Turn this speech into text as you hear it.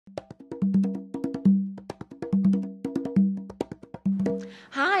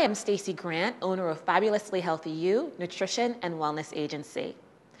Hi, I'm Stacey Grant, owner of Fabulously Healthy You, Nutrition and Wellness Agency.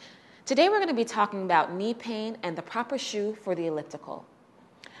 Today we're going to be talking about knee pain and the proper shoe for the elliptical.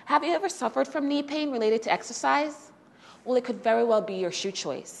 Have you ever suffered from knee pain related to exercise? Well, it could very well be your shoe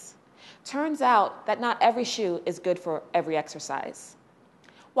choice. Turns out that not every shoe is good for every exercise.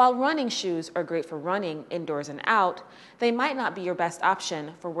 While running shoes are great for running indoors and out, they might not be your best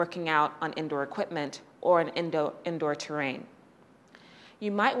option for working out on indoor equipment or in indoor terrain.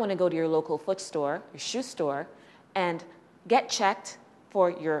 You might want to go to your local foot store, your shoe store, and get checked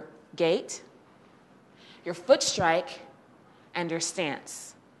for your gait, your foot strike, and your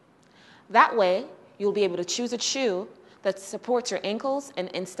stance. That way, you'll be able to choose a shoe that supports your ankles and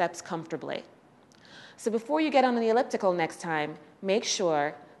insteps comfortably. So before you get on the elliptical next time, make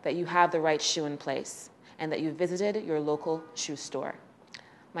sure that you have the right shoe in place and that you visited your local shoe store.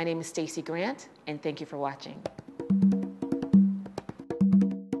 My name is Stacey Grant, and thank you for watching.